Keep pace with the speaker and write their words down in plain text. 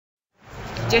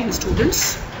Jai Hind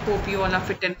students, hope you all are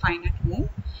fit and fine at home.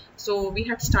 So we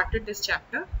have started this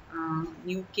chapter,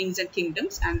 New Kings and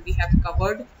Kingdoms, and we have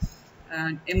covered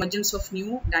emergence of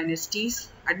new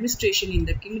dynasties, administration in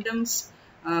the kingdoms,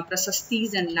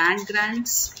 prasastis and land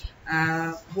grants,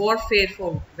 warfare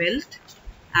for wealth,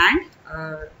 and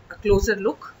a closer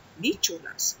look, the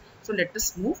Cholas. So let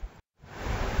us move.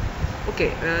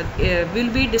 Okay,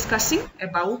 we'll be discussing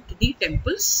about the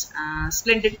temples,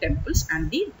 splendid temples and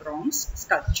the bronze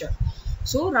sculpture.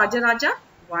 So Rajaraja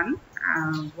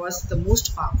I was the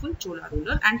most powerful Chola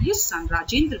ruler, and his son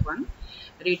Rajendra I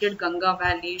raided Ganga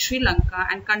Valley, Sri Lanka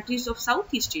and countries of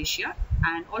Southeast Asia,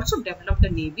 and also developed a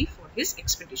navy for his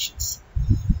expeditions.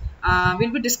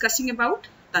 We'll be discussing about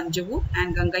Tanjavur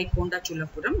and Gangaikonda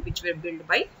Cholapuram, which were built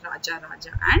by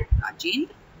Rajaraja and Rajendra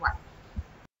I.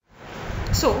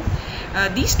 So,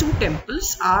 these two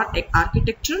temples are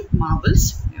architectural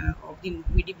marvels of the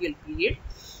medieval period.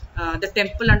 The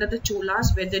temple under the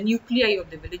Cholas were the nuclei of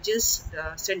the villages,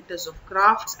 the centers of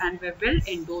crafts, and were well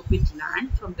endowed with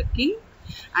land from the king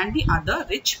and the other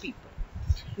rich people.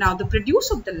 Now, the produce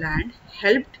of the land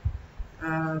helped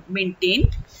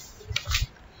maintain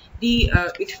the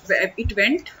it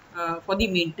went for the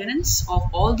maintenance of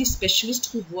all the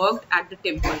specialists who worked at the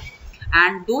temple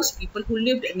and those people who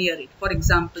lived near it. For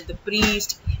example, the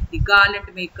priest, the garland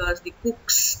makers, the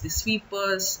cooks, the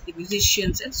sweepers, the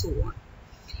musicians, and so on.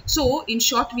 So, in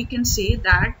short, we can say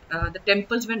that the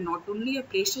temples were not only a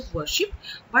place of worship,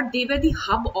 but they were the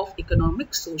hub of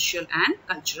economic, social, and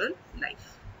cultural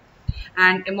life.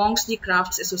 And amongst the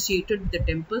crafts associated with the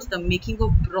temples, the making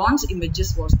of bronze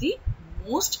images was the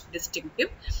most distinctive.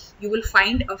 You will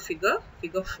find a figure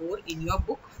 4 in your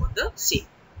book for the same.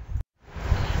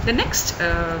 The next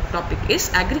topic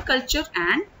is agriculture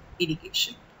and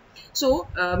irrigation. So,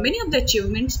 many of the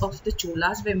achievements of the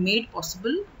Cholas were made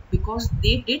possible because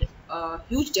they did a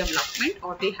huge development,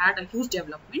 or they had a huge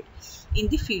development in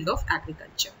the field of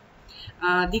agriculture.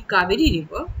 The Kaveri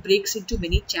river breaks into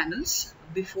many channels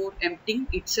before emptying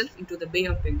itself into the Bay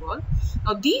of Bengal.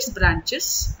 Now, these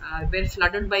branches were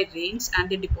flooded by rains and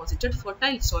they deposited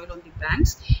fertile soil on the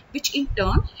banks, which in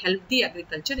turn helped the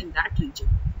agriculture in that region.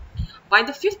 By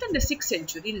the 5th and the 6th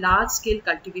century, large-scale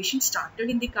cultivation started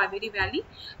in the Kaveri Valley.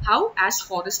 How? As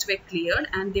forests were cleared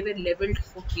and they were leveled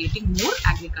for creating more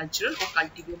agricultural or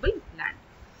cultivable land.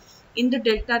 In the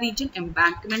Delta region,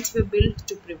 embankments were built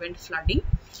to prevent flooding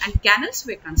and canals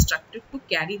were constructed to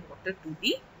carry water to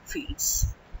the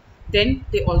fields. Then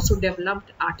they also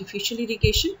developed artificial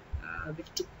irrigation, which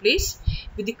took place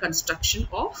with the construction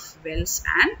of wells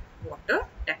and water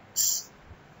tanks.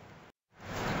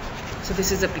 So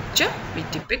this is a picture which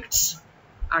depicts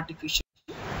artificial.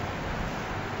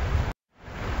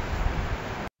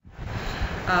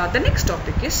 The next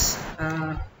topic is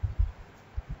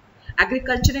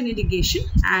agriculture and irrigation,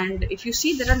 and if you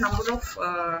see, there are a number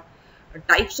of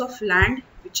types of land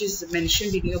which is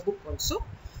mentioned in your book also.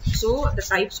 So the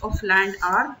types of land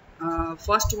are,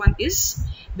 first one is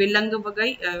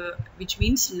Velangavagai, which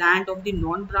means land of the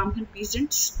non-Brahmin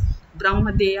peasants.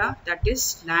 Brahmadeya, that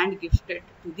is land gifted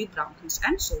to the Brahmins,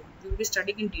 and so on. We will be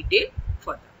studying in detail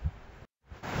further.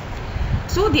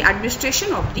 So the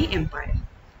administration of the empire.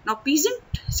 Now peasant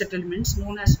settlements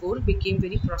known as Gaur became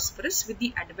very prosperous with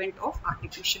the advent of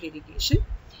artificial irrigation.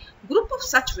 Group of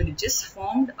such villages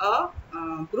formed a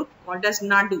group called as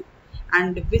Nadu,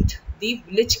 and with the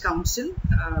village council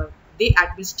they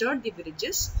administered the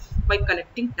villages by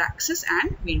collecting taxes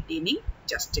and maintaining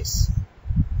justice.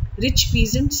 Rich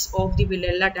peasants of the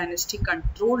Vellala dynasty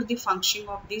controlled the functioning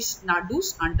of these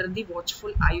Nadus under the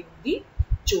watchful eye of the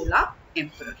Chola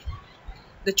emperor.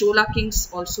 The Chola kings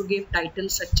also gave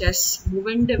titles such as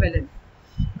Muvendevelan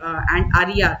and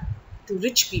Ariyar to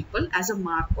rich people as a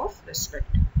mark of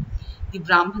respect. The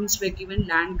Brahmins were given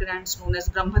land grants known as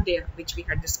Brahmadeya, which we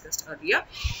had discussed earlier,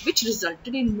 which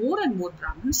resulted in more and more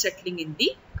Brahmins settling in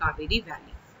the Kaveri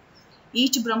Valley.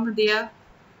 Each Brahmadeya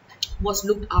was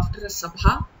looked after a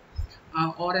sabha,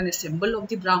 or an assembly of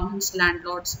the Brahmins,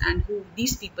 landlords, and who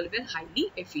these people were highly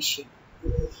efficient.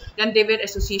 Then there were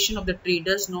association of the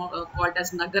traders called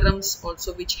as Nagarams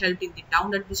also, which helped in the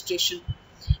town administration.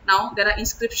 Now there are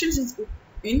inscriptions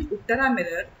in Uttara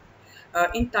Mirror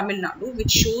in Tamil Nadu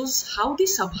which shows how the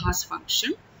sabhas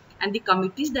function and the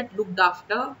committees that looked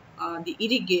after the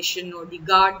irrigation or the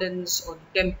gardens or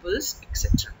the temples,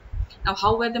 etc. Now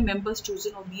how were the members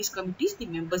chosen of these committees? The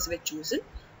members were chosen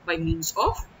by means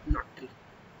of lottery.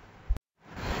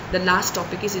 The last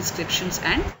topic is inscriptions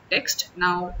and text.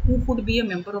 Now, who could be a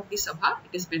member of the Sabha?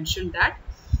 It is mentioned that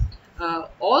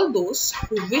all those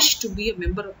who wish to be a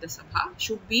member of the Sabha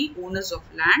should be owners of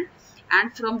land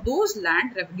and from those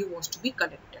land revenue was to be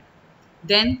collected.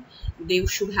 Then they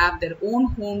should have their own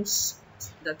homes.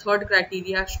 The third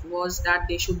criteria was that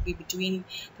they should be between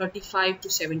 35 to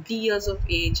 70 years of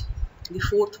age. The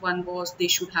fourth one was they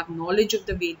should have knowledge of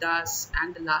the Vedas,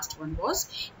 and the last one was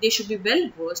they should be well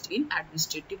versed in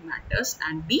administrative matters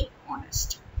and be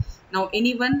honest. Now,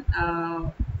 anyone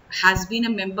has been a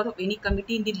member of any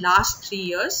committee in the last 3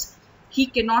 years, he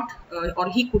cannot or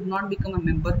he could not become a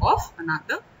member of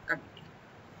another committee.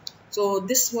 So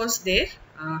this was there.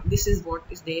 This is what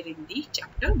is there in the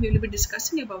chapter. We will be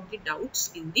discussing about the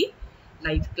doubts in the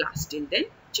live class. Till then,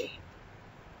 Jai Hind.